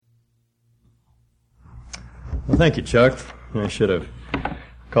Well, thank you, Chuck. I should have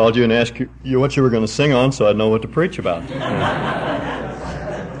called you and asked you what you were going to sing on so I'd know what to preach about.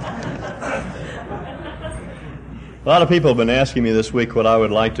 A lot of people have been asking me this week what I would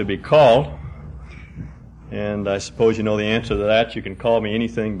like to be called, and I suppose you know the answer to that. You can call me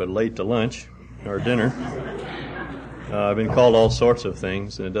anything but late to lunch or dinner. I've been called all sorts of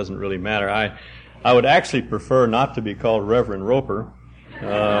things, and it doesn't really matter. I would actually prefer not to be called Reverend Roper.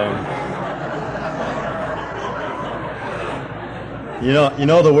 You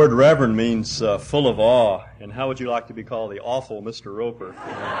know the word reverend means full of awe, and how would you like to be called the awful Mr. Roper?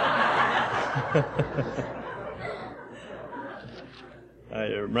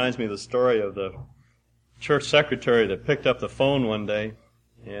 It reminds me of the story of the church secretary that picked up the phone one day,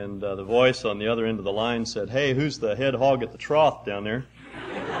 and the voice on the other end of the line said, "Hey, who's the head hog at the trough down there?"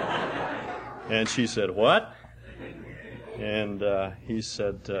 And she said, "What?" And he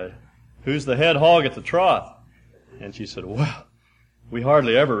said, "Who's the head hog at the trough?" And she said, "Well, we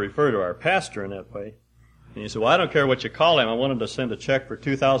hardly ever refer to our pastor in that way." And he said, "Well, I don't care what you call him. I wanted to send a check for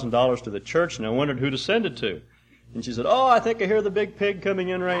 $2,000 to the church, and I wondered who to send it to." And she said, "Oh, I think I hear the big pig coming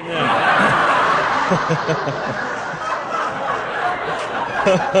in right now."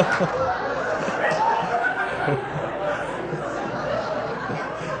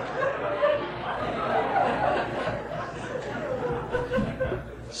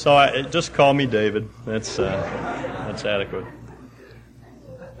 So just call me David. That's adequate.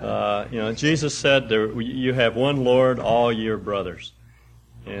 Jesus said, "You have one Lord, all ye are brothers,"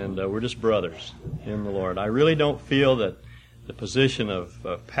 and we're just brothers in the Lord. I really don't feel that the position of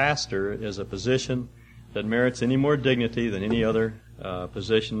pastor is a position that merits any more dignity than any other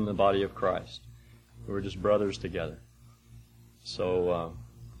position in the body of Christ. We're just brothers together. So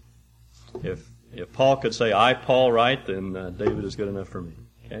if Paul could say, "I, Paul, write," then David is good enough for me.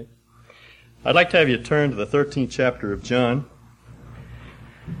 Okay. I'd like to have you turn to the 13th chapter of John,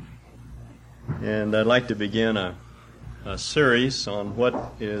 and I'd like to begin a series on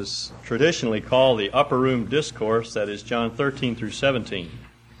what is traditionally called the Upper Room Discourse, that is John 13 through 17.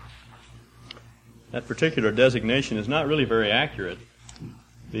 That particular designation is not really very accurate,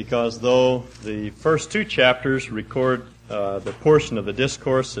 because though the first two chapters record the portion of the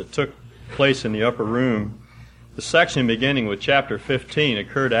discourse that took place in the upper room, the section beginning with chapter 15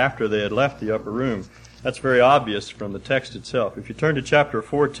 occurred after they had left the upper room. That's very obvious from the text itself. If you turn to chapter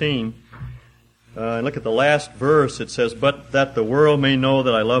 14 and look at the last verse, it says, "But that the world may know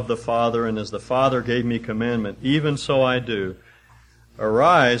that I love the Father, and as the Father gave me commandment, even so I do.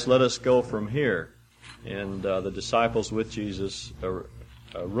 Arise, let us go from here." And the disciples with Jesus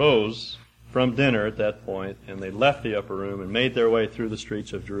arose from dinner at that point, and they left the upper room and made their way through the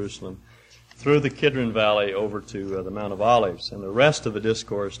streets of Jerusalem, through the Kidron Valley over to the Mount of Olives. And the rest of the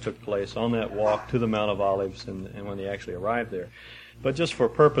discourse took place on that walk to the Mount of Olives and when they actually arrived there. But just for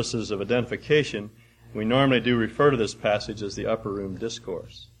purposes of identification, we normally do refer to this passage as the Upper Room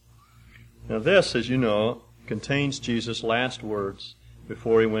Discourse. Now this, as you know, contains Jesus' last words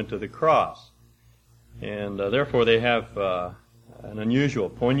before he went to the cross. And therefore they have an unusual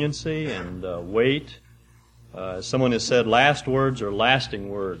poignancy and weight. Someone has said last words are lasting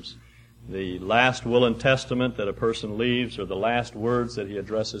words. The last will and testament that a person leaves, or the last words that he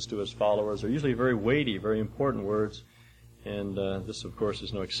addresses to his followers, are usually very weighty, very important words, and this, of course,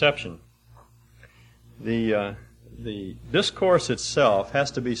 is no exception. The discourse itself has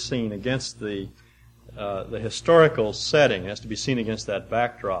to be seen against the historical setting, has to be seen against that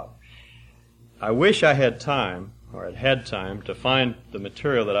backdrop. I wish I had time, or had time, to find the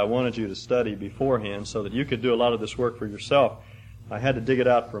material that I wanted you to study beforehand so that you could do a lot of this work for yourself. I had to dig it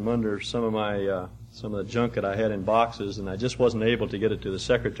out from under some of the junk that I had in boxes, and I just wasn't able to get it to the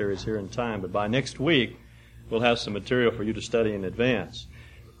secretaries here in time. But by next week, we'll have some material for you to study in advance.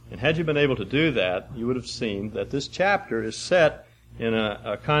 And had you been able to do that, you would have seen that this chapter is set in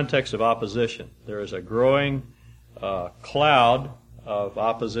a context of opposition. There is a growing cloud of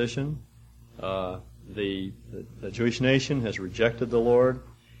opposition. The Jewish nation has rejected the Lord.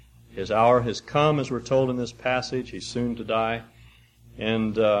 His hour has come, as we're told in this passage. He's soon to die.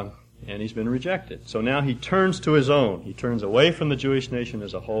 And he's been rejected. So now he turns to his own. He turns away from the Jewish nation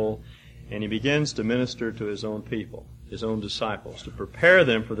as a whole, and he begins to minister to his own people, his own disciples, to prepare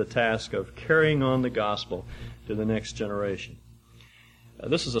them for the task of carrying on the gospel to the next generation.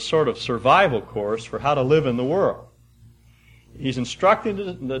 This is a sort of survival course for how to live in the world. He's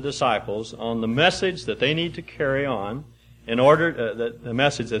instructing the disciples on the message that they need to carry on in order, the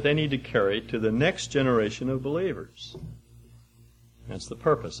message that they need to carry to the next generation of believers. That's the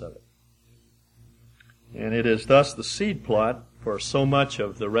purpose of it. And it is thus the seed plot for so much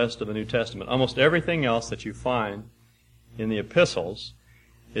of the rest of the New Testament. Almost everything else that you find in the epistles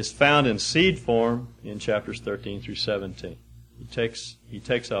is found in seed form in chapters 13 through 17. He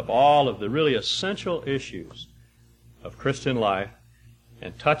takes up all of the really essential issues of Christian life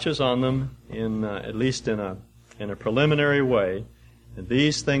and touches on them in at least in a preliminary way. And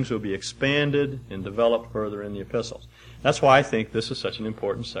these things will be expanded and developed further in the epistles. That's why I think this is such an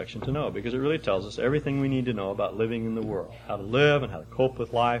important section to know, because it really tells us everything we need to know about living in the world, how to live and how to cope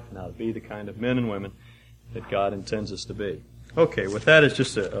with life and how to be the kind of men and women that God intends us to be. Okay, with that as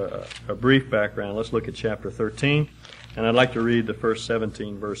just a brief background, let's look at chapter 13, and I'd like to read the first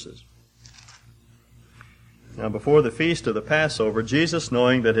 17 verses. Now, before the feast of the Passover, Jesus,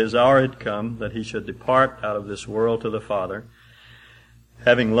 knowing that his hour had come, that he should depart out of this world to the Father,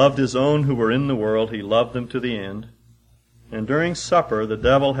 having loved his own who were in the world, he loved them to the end. And during supper, the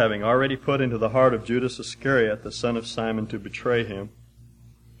devil, having already put into the heart of Judas Iscariot, the son of Simon, to betray him,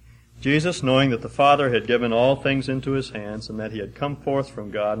 Jesus, knowing that the Father had given all things into his hands, and that he had come forth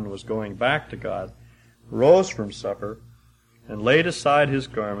from God and was going back to God, rose from supper, and laid aside his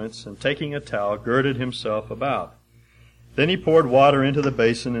garments, and taking a towel, girded himself about. Then he poured water into the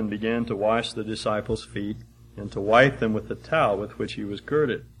basin and began to wash the disciples' feet, and to wipe them with the towel with which he was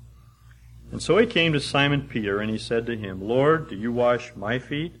girded. And so he came to Simon Peter, and he said to him, Lord, do you wash my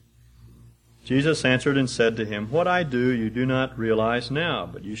feet? Jesus answered and said to him, What I do you do not realize now,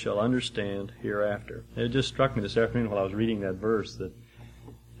 but you shall understand hereafter. It just struck me this afternoon while I was reading that verse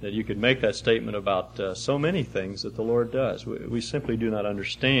that you could make that statement about so many things that the Lord does. We simply do not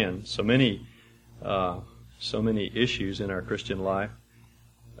understand so many issues in our Christian life.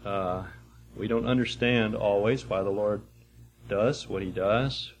 We don't understand always why the Lord does what he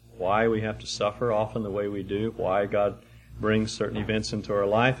does, why we have to suffer often the way we do, why God brings certain events into our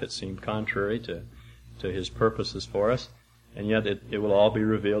life that seem contrary to his purposes for us, and yet it will all be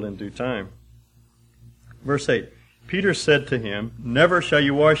revealed in due time. Verse 8, Peter said to him, Never shall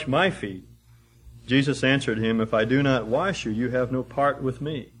you wash my feet. Jesus answered him, If I do not wash you, you have no part with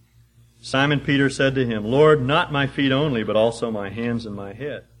me. Simon Peter said to him, Lord, not my feet only, but also my hands and my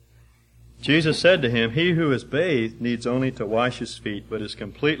head. Jesus said to him, He who is bathed needs only to wash his feet, but is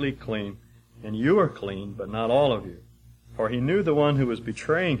completely clean, and you are clean, but not all of you. For he knew the one who was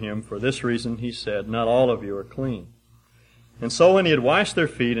betraying him. For this reason he said, Not all of you are clean. And so when he had washed their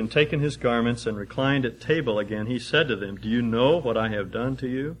feet and taken his garments and reclined at table again, he said to them, Do you know what I have done to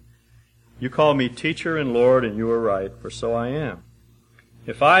you? You call me teacher and Lord, and you are right, for so I am.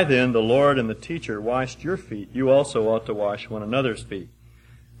 If I then, the Lord and the teacher, washed your feet, you also ought to wash one another's feet.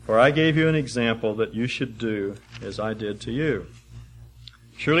 For I gave you an example that you should do as I did to you.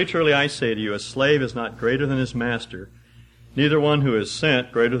 Truly, truly, I say to you, a slave is not greater than his master, neither one who is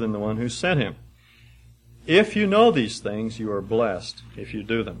sent greater than the one who sent him. If you know these things, you are blessed if you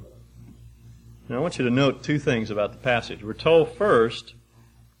do them. Now, I want you to note two things about the passage. We're told first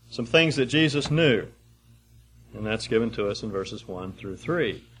some things that Jesus knew, and that's given to us in verses 1 through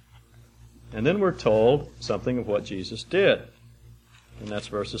 3. And then we're told something of what Jesus did, and that's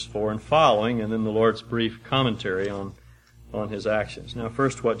verses 4 and following, and then the Lord's brief commentary on his actions. Now,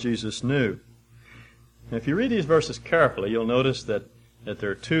 first, what Jesus knew. Now, if you read these verses carefully, you'll notice that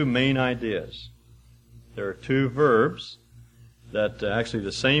there are two main ideas. There are two verbs that actually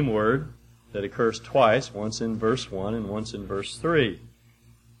the same word that occurs twice, once in verse 1 and once in verse 3.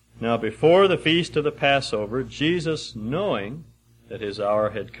 Now, before the feast of the Passover, Jesus, knowing that his hour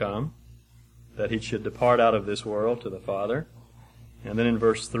had come, that he should depart out of this world to the Father. And then in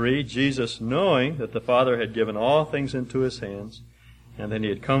verse 3, Jesus, knowing that the Father had given all things into his hands, and that he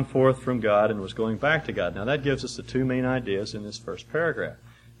had come forth from God and was going back to God. Now, that gives us the two main ideas in this first paragraph.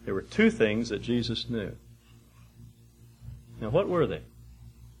 There were two things that Jesus knew. Now, what were they?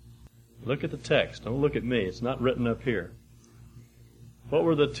 Look at the text. Don't look at me. It's not written up here. What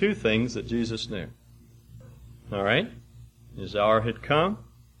were the two things that Jesus knew? All right. His hour had come.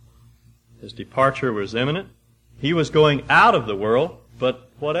 His departure was imminent. He was going out of the world, but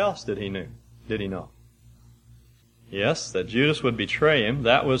what else did he know? Yes, that Judas would betray him.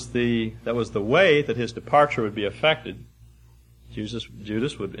 That was the way that his departure would be affected.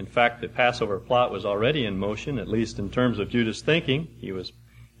 Judas would, in fact, the Passover plot was already in motion, at least in terms of Judas' thinking. He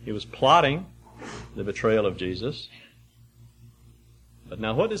was plotting the betrayal of Jesus. But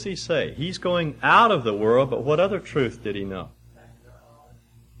now what does he say? He's going out of the world, but what other truth did he know?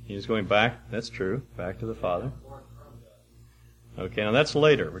 He was going back, that's true, back to the Father. Okay, now that's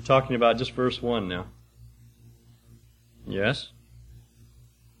later. We're talking about just verse 1 now. Yes?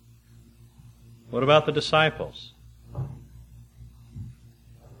 What about the disciples?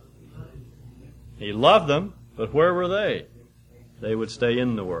 He loved them, but where were they? they would stay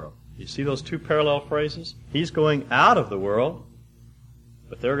in the world. You see those two parallel phrases? He's going out of the world,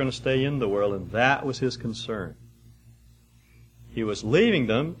 but they're going to stay in the world, and that was his concern. He was leaving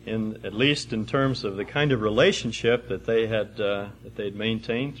them, at least in terms of the kind of relationship that they'd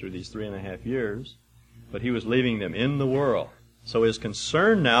maintained through these 3.5 years, but he was leaving them in the world. So his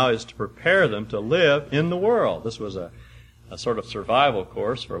concern now is to prepare them to live in the world. This was a sort of survival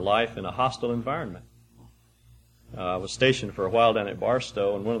course for life in a hostile environment. I was stationed for a while down at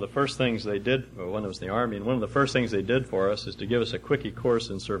Barstow, and one of the first things they did, when it was the Army, and one of the first things they did for us is to give us a quickie course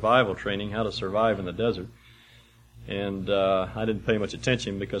in survival training, how to survive in the desert. And I didn't pay much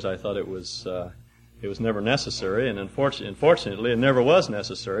attention because I thought it was never necessary, and unfortunately it never was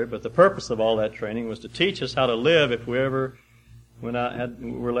necessary. But the purpose of all that training was to teach us how to live if we ever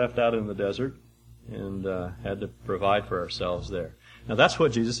were left out in the desert and had to provide for ourselves there. Now that's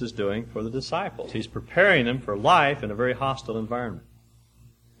what Jesus is doing for the disciples. He's preparing them for life in a very hostile environment.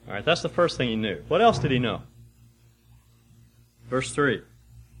 All right, that's the first thing he knew. What else did he know? Verse 3.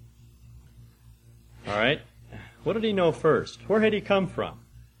 All right, what did he know first? Where had he come from?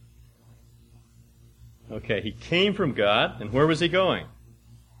 Okay, he came from God, and where was he going?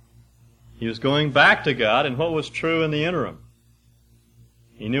 He was going back to God, and what was true in the interim?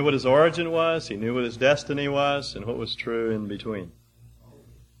 He knew what his origin was, he knew what his destiny was, and what was true in between.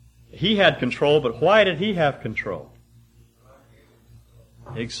 He had control, but why did he have control?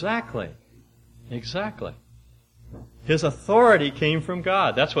 Exactly. His authority came from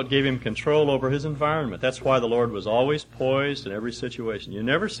God. That's what gave him control over his environment. That's why the Lord was always poised in every situation. You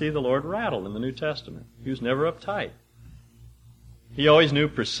never see the Lord rattle in the New Testament. He was never uptight. He always knew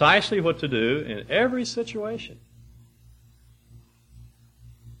precisely what to do in every situation.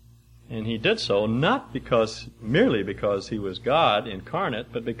 And he did so not merely because he was God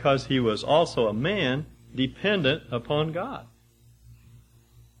incarnate, but because he was also a man dependent upon God.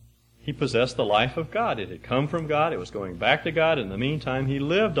 He possessed the life of God. It had come from God. It was going back to God. In the meantime, he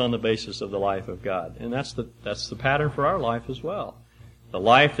lived on the basis of the life of God. And that's the pattern for our life as well. The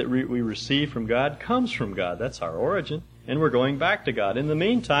life that we receive from God comes from God. That's our origin. And we're going back to God. In the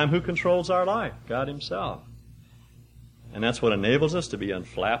meantime, who controls our life? God himself. And that's what enables us to be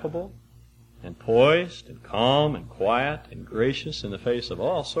unflappable and poised and calm and quiet and gracious in the face of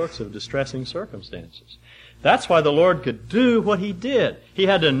all sorts of distressing circumstances. That's why the Lord could do what he did. He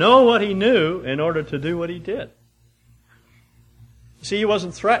had to know what he knew in order to do what he did. See, he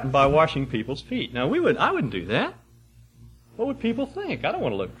wasn't threatened by washing people's feet. Now, I wouldn't do that. What would people think? I don't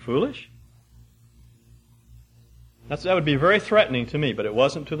want to look foolish. That would be very threatening to me, but it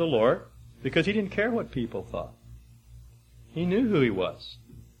wasn't to the Lord because he didn't care what people thought. He knew who he was.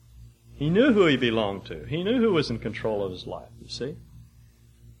 He knew who he belonged to. He knew who was in control of his life, you see.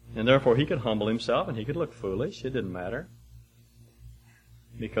 And therefore he could humble himself and he could look foolish. It didn't matter.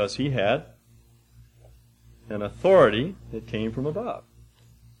 Because he had an authority that came from above.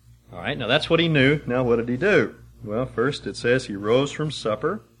 All right, now that's what he knew. Now what did he do? Well, first it says he rose from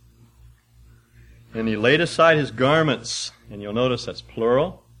supper and he laid aside his garments. And you'll notice that's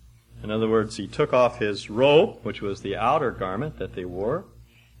plural. In other words, he took off his robe, which was the outer garment that they wore,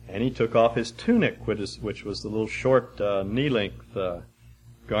 and he took off his tunic, which was the little short knee-length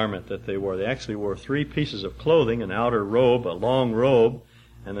garment that they wore. They actually wore 3 pieces of clothing, an outer robe, a long robe,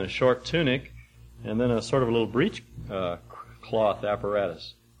 and then a short tunic, and then a sort of a little breech cloth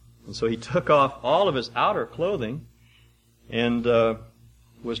apparatus. And so he took off all of his outer clothing and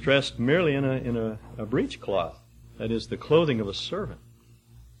was dressed merely in a breech cloth, that is, the clothing of a servant.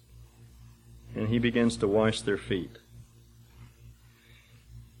 And he begins to wash their feet.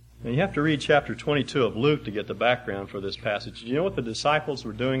 Now you have to read chapter 22 of Luke to get the background for this passage. Do you know what the disciples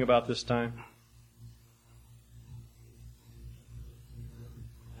were doing about this time?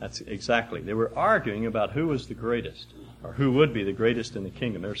 That's exactly. They were arguing about who was the greatest, or who would be the greatest in the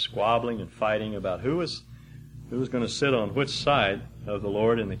kingdom. They were squabbling and fighting about who was going to sit on which side of the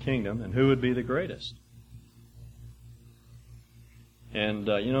Lord in the kingdom and who would be the greatest. And,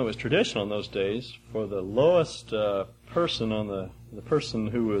 it was traditional in those days for the lowest person the person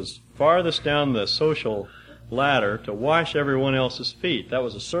who was farthest down the social ladder to wash everyone else's feet. That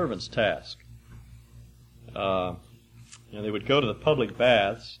was a servant's task. They would go to the public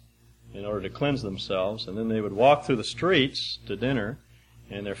baths in order to cleanse themselves, and then they would walk through the streets to dinner,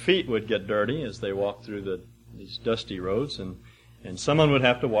 and their feet would get dirty as they walked through these dusty roads, and someone would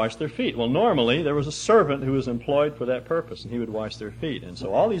have to wash their feet. Well, normally there was a servant who was employed for that purpose, and he would wash their feet. And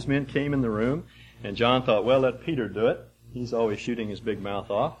so all these men came in the room, and John thought, well, let Peter do it. He's always shooting his big mouth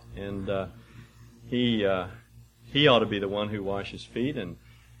off, and he ought to be the one who washes feet. And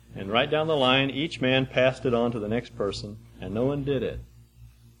And right down the line, each man passed it on to the next person, and no one did it.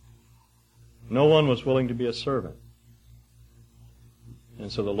 No one was willing to be a servant.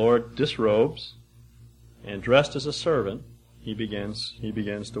 And so the Lord disrobes, and dressed as a servant, he begins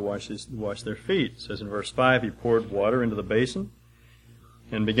to wash their feet. It says in verse 5, he poured water into the basin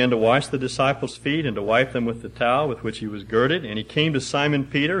and began to wash the disciples' feet and to wipe them with the towel with which he was girded. And he came to Simon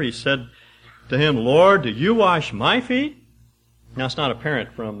Peter. He said to him, Lord, do you wash my feet? Now, it's not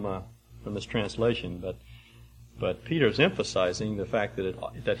apparent from this translation, but Peter's emphasizing the fact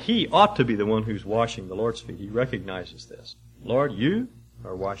that he ought to be the one who's washing the Lord's feet. He recognizes this. Lord, you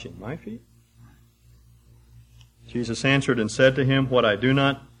are washing my feet? Jesus answered and said to him, What I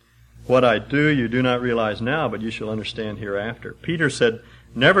do you do not realize now, but you shall understand hereafter. Peter said,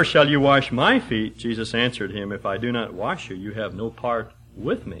 Never shall you wash my feet. Jesus answered him, If I do not wash you, you have no part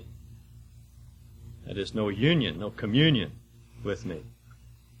with me. That is, no union, no communion with me.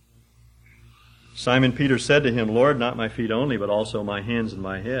 Simon Peter said to him, Lord, not my feet only, but also my hands and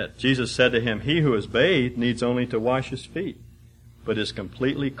my head. Jesus said to him, He who is bathed needs only to wash his feet, but is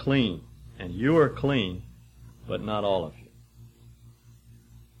completely clean. And you are clean, but not all of you.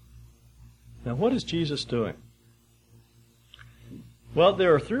 Now, what is Jesus doing? Well,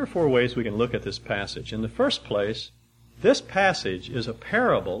 there are 3 or 4 ways we can look at this passage. In the first place, this passage is a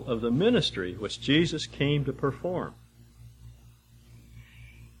parable of the ministry which Jesus came to perform.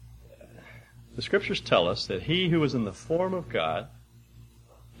 The Scriptures tell us that he who was in the form of God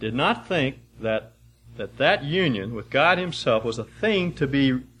did not think that union with God himself was a thing to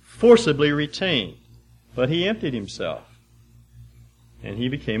be forcibly retained, but he emptied himself, and he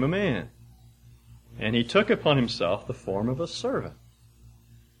became a man, and he took upon himself the form of a servant.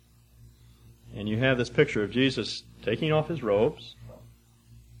 And you have this picture of Jesus taking off his robes.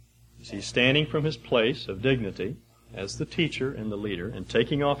 He's standing from his place of dignity as the teacher and the leader, and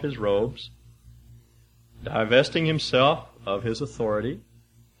taking off his robes, divesting himself of his authority,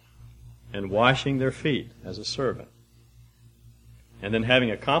 and washing their feet as a servant. And then, having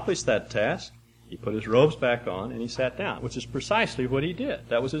accomplished that task, he put his robes back on and he sat down, which is precisely what he did.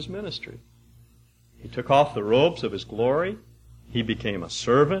 That was his ministry. He took off the robes of his glory. He became a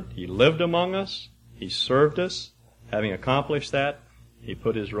servant. He lived among us. He served us. Having accomplished that, he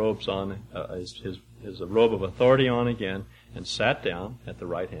put his robes on, his robe of authority on again, and sat down at the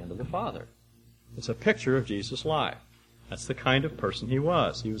right hand of the Father. It's a picture of Jesus' life. That's the kind of person he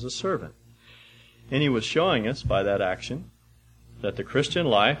was. He was a servant. And he was showing us by that action that the Christian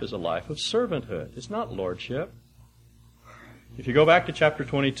life is a life of servanthood. It's not lordship. If you go back to chapter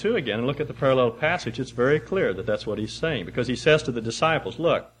 22 again and look at the parallel passage, it's very clear that that's what he's saying. Because he says to the disciples,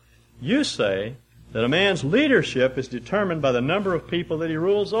 look, you say that a man's leadership is determined by the number of people that he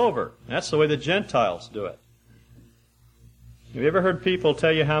rules over. That's the way the Gentiles do it. Have you ever heard people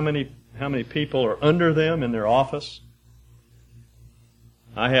tell you how many people are under them in their office?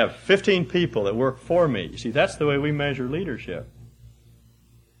 I have 15 people that work for me. You see, that's the way we measure leadership.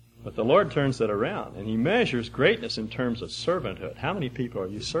 But the Lord turns that around, and he measures greatness in terms of servanthood. How many people are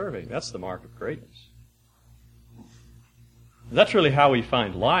you serving? That's the mark of greatness. That's really how we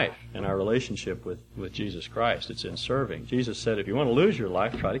find life in our relationship with Jesus Christ. It's in serving. Jesus said, if you want to lose your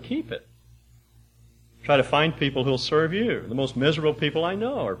life, try to keep it. Try to find people who will serve you. The most miserable people I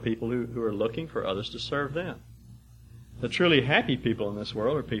know are people who are looking for others to serve them. The truly happy people in this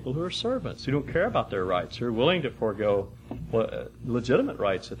world are people who are servants, who don't care about their rights, who are willing to forego legitimate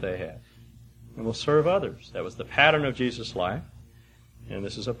rights that they have, and will serve others. That was the pattern of Jesus' life, and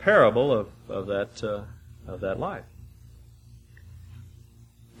this is a parable of that life.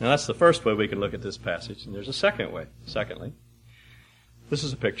 Now, that's the first way we can look at this passage, and there's a second way. Secondly, this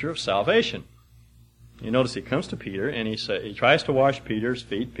is a picture of salvation. You notice he comes to Peter, and he tries to wash Peter's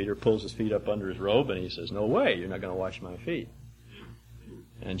feet. Peter pulls his feet up under his robe, and he says, no way, you're not going to wash my feet.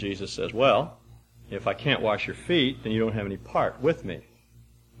 And Jesus says, well, if I can't wash your feet, then you don't have any part with me.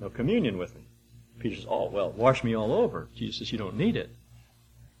 No communion with me. Peter says, oh, well, wash me all over. Jesus says, you don't need it.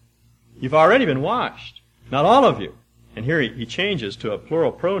 You've already been washed. Not all of you. And here he changes to a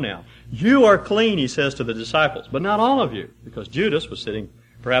plural pronoun. You are clean, he says to the disciples, but not all of you. Because Judas was sitting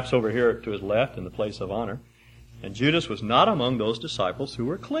perhaps over here to his left in the place of honor. And Judas was not among those disciples who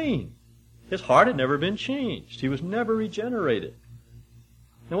were clean. His heart had never been changed. He was never regenerated.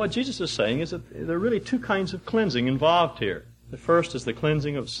 Now what Jesus is saying is that there are really 2 kinds of cleansing involved here. The first is the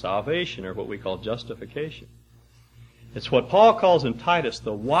cleansing of salvation, or what we call justification. It's what Paul calls in Titus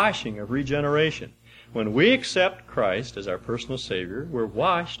the washing of regeneration. When we accept Christ as our personal Savior, we're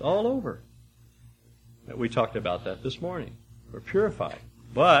washed all over. We talked about that this morning. We're purified.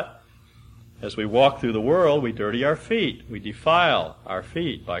 But As we walk through the world, we dirty our feet. We defile our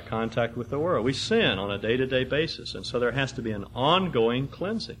feet by contact with the world. We sin on a day-to-day basis. And so there has to be an ongoing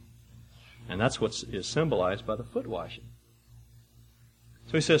cleansing. And that's what is symbolized by the foot washing.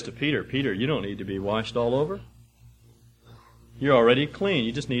 So he says to Peter, Peter, you don't need to be washed all over. You're already clean.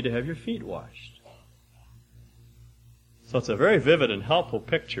 You just need to have your feet washed. So it's a very vivid and helpful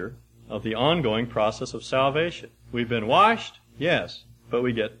picture of the ongoing process of salvation. We've been washed, yes, but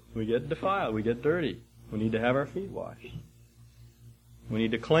we get defiled, we get dirty. We need to have our feet washed. We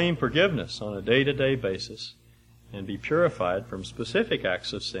need to claim forgiveness on a day-to-day basis and be purified from specific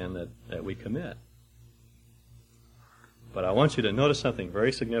acts of sin that we commit. But I want you to notice something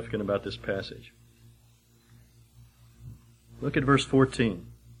very significant about this passage. Look at verse 14.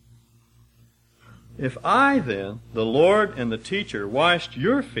 If I then, the Lord and the teacher, washed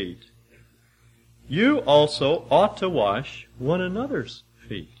your feet, you also ought to wash one another's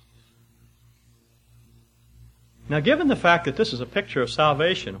feet. Now, given the fact that this is a picture of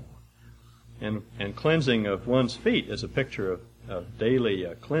salvation and cleansing of one's feet is a picture of daily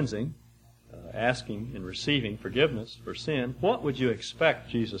cleansing, asking and receiving forgiveness for sin, what would you expect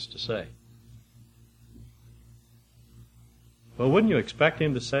Jesus to say? Well, wouldn't you expect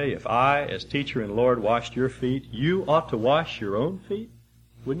him to say, if I, as teacher and Lord, washed your feet, you ought to wash your own feet?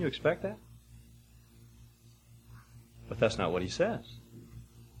 Wouldn't you expect that? But that's not what he says.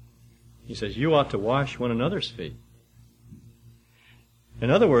 He says, you ought to wash one another's feet.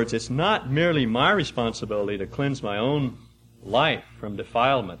 In other words, it's not merely my responsibility to cleanse my own life from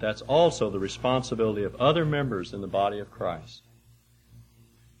defilement. That's also the responsibility of other members in the body of Christ.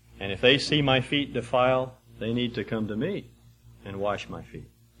 And if they see my feet defiled, they need to come to me and wash my feet.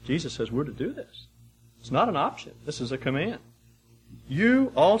 Jesus says we're to do this. It's not an option. This is a command.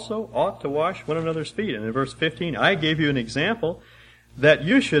 You also ought to wash one another's feet. And in verse 15, I gave you an example that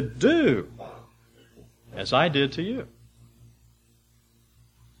you should do as I did to you.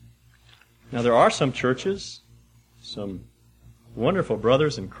 Now there are some churches, some wonderful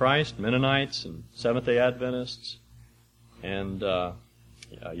brothers in Christ, Mennonites and Seventh-day Adventists, and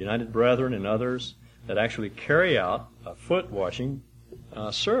United Brethren and others that actually carry out a foot washing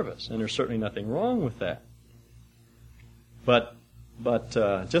service, and there's certainly nothing wrong with that. But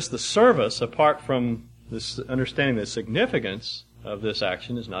just the service, apart from this understanding the significance of this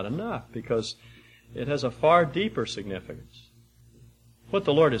action, is not enough, because it has a far deeper significance. What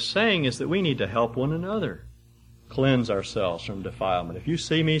the Lord is saying is that we need to help one another cleanse ourselves from defilement. If you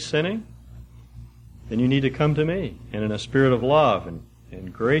see me sinning, then you need to come to me, and in a spirit of love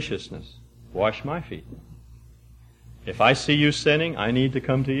and graciousness, wash my feet. If I see you sinning, I need to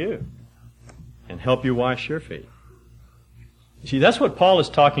come to you and help you wash your feet. You see, that's what Paul is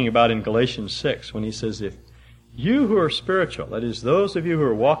talking about in Galatians 6 when he says, if you who are spiritual, that is, those of you who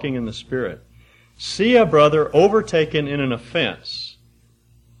are walking in the Spirit, see a brother overtaken in an offense,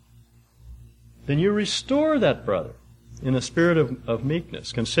 then you restore that brother in a spirit of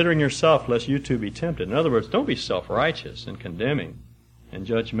meekness, considering yourself lest you too be tempted. In other words, don't be self-righteous and condemning and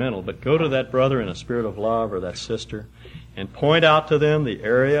judgmental, but go to that brother in a spirit of love, or that sister, and point out to them the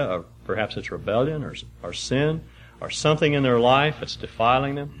area of perhaps it's rebellion or sin or something in their life that's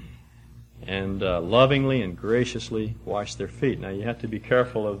defiling them, and lovingly and graciously wash their feet. Now, you have to be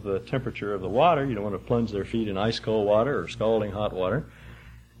careful of the temperature of the water. You don't want to plunge their feet in ice cold water or scalding hot water.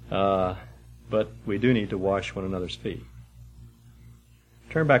 But we do need to wash one another's feet.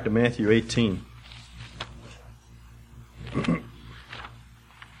 Turn back to Matthew 18.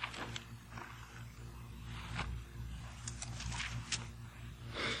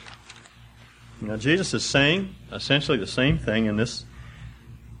 Now, Jesus is saying essentially the same thing in this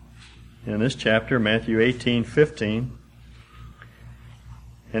chapter, Matthew 18:15.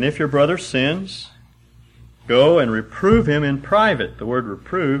 And if your brother sins, go and reprove him in private. The word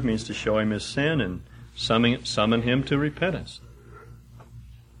reprove means to show him his sin and summon him to repentance.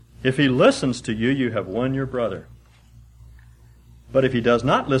 If he listens to you, you have won your brother. But if he does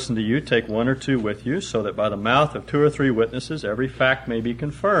not listen to you, take one or two with you, so that by the mouth of 2 or 3 witnesses every fact may be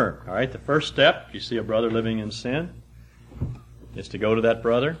confirmed. All right, the first step, if you see a brother living in sin, is to go to that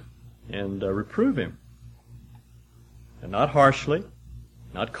brother and reprove him. And not harshly,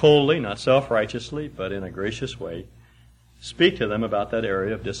 not coldly, not self-righteously, but in a gracious way. Speak to them about that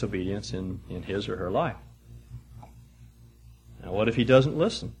area of disobedience in his or her life. Now, what if he doesn't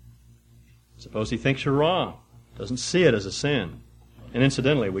listen? Suppose he thinks you're wrong, doesn't see it as a sin. And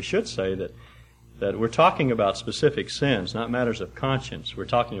incidentally, we should say that we're talking about specific sins, not matters of conscience. We're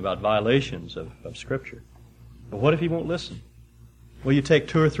talking about violations of Scripture. But what if he won't listen? Well, you take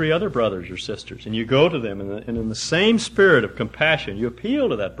 2 or 3 other brothers or sisters, and you go to them, and in the same spirit of compassion, you appeal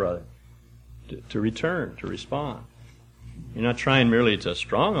to that brother to return, to respond. You're not trying merely to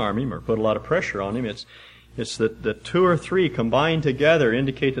strong-arm him or put a lot of pressure on him. It's that the two or three combined together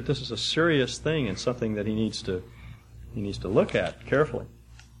indicate that this is a serious thing and something that he needs to look at carefully.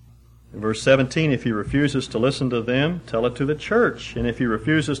 In verse 17, if he refuses to listen to them, tell it to the church. And if he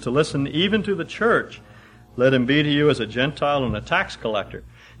refuses to listen even to the church, let him be to you as a Gentile and a tax collector.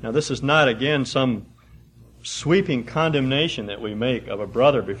 Now this is not, again, some sweeping condemnation that we make of a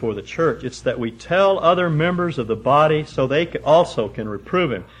brother before the church. It's that we tell other members of the body so they also can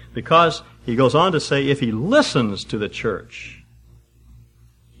reprove him. Because he goes on to say, if he listens to the church,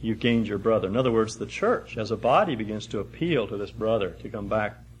 you've gained your brother. In other words, the church as a body begins to appeal to this brother to come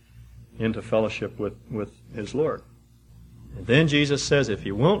back into fellowship with his Lord. And then Jesus says, if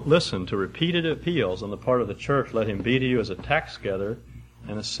he won't listen to repeated appeals on the part of the church, let him be to you as a tax gatherer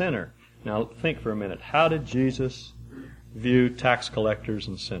and a sinner. Now think for a minute. How did Jesus view tax collectors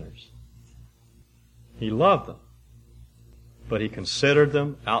and sinners? He loved them, but he considered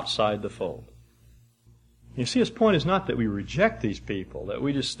them outside the fold. You see, his point is not that we reject these people, that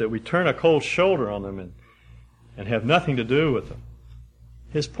we turn a cold shoulder on them and have nothing to do with them.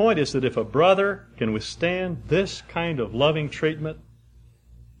 His point is that if a brother can withstand this kind of loving treatment,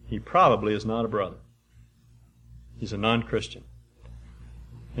 he probably is not a brother. He's a non-Christian.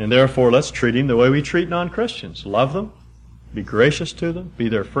 And therefore, let's treat him the way we treat non-Christians. Love them, be gracious to them, be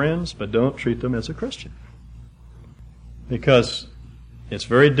their friends, but don't treat them as a Christian. Because it's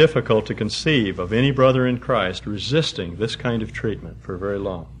very difficult to conceive of any brother in Christ resisting this kind of treatment for very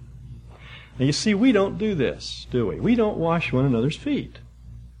long. Now you see, we don't do this, do we? We don't wash one another's feet.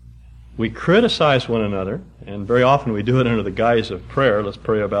 We criticize one another, and very often we do it under the guise of prayer. Let's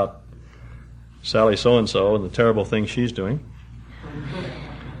pray about Sally so-and-so and the terrible thing she's doing.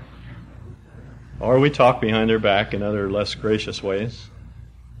 Or we talk behind their back in other less gracious ways.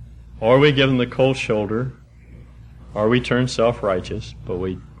 Or we give them the cold shoulder. Or we turn self-righteous, but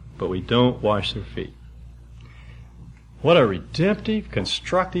we don't wash their feet. What a redemptive,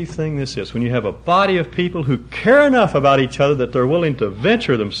 constructive thing this is, when you have a body of people who care enough about each other that they're willing to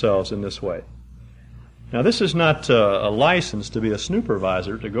venture themselves in this way. Now, this is not a license to be a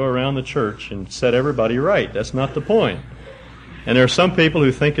supervisor, to go around the church and set everybody right. That's not the point. And there are some people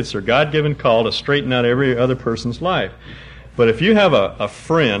who think it's their God-given call to straighten out every other person's life. But if you have a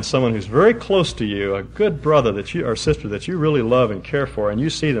friend, someone who's very close to you, a good brother or sister that you really love and care for, and you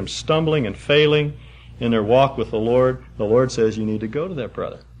see them stumbling and failing in their walk with the Lord says you need to go to that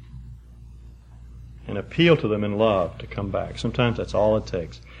brother and appeal to them in love to come back. Sometimes that's all it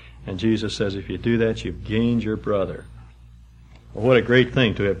takes. And Jesus says if you do that, you've gained your brother. Well, what a great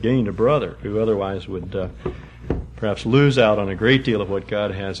thing to have gained a brother who otherwise would perhaps lose out on a great deal of what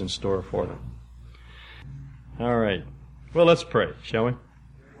God has in store for them. All right. Well, let's pray, shall we?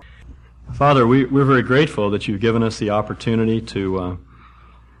 Father, we're very grateful that you've given us the opportunity to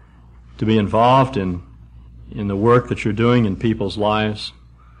be involved in the work that you're doing in people's lives,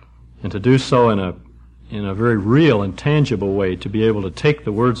 and to do so in a very real and tangible way, to be able to take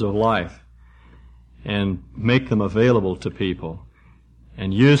the words of life and make them available to people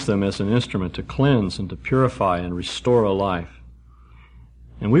and use them as an instrument to cleanse and to purify and restore a life.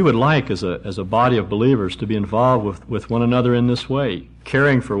 And we would like, as a body of believers, to be involved with one another in this way,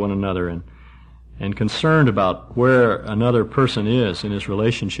 caring for one another and concerned about where another person is in his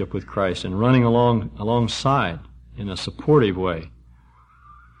relationship with Christ and running alongside in a supportive way.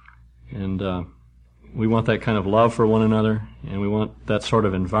 And we want that kind of love for one another, and we want that sort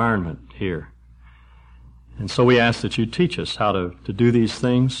of environment here. And so we ask that you teach us how to do these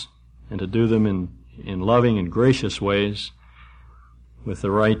things and to do them in loving and gracious ways with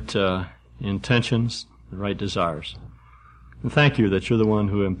the right intentions, the right desires. And thank you that you're the one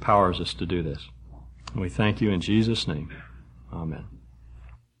who empowers us to do this. And we thank you in Jesus' name. Amen.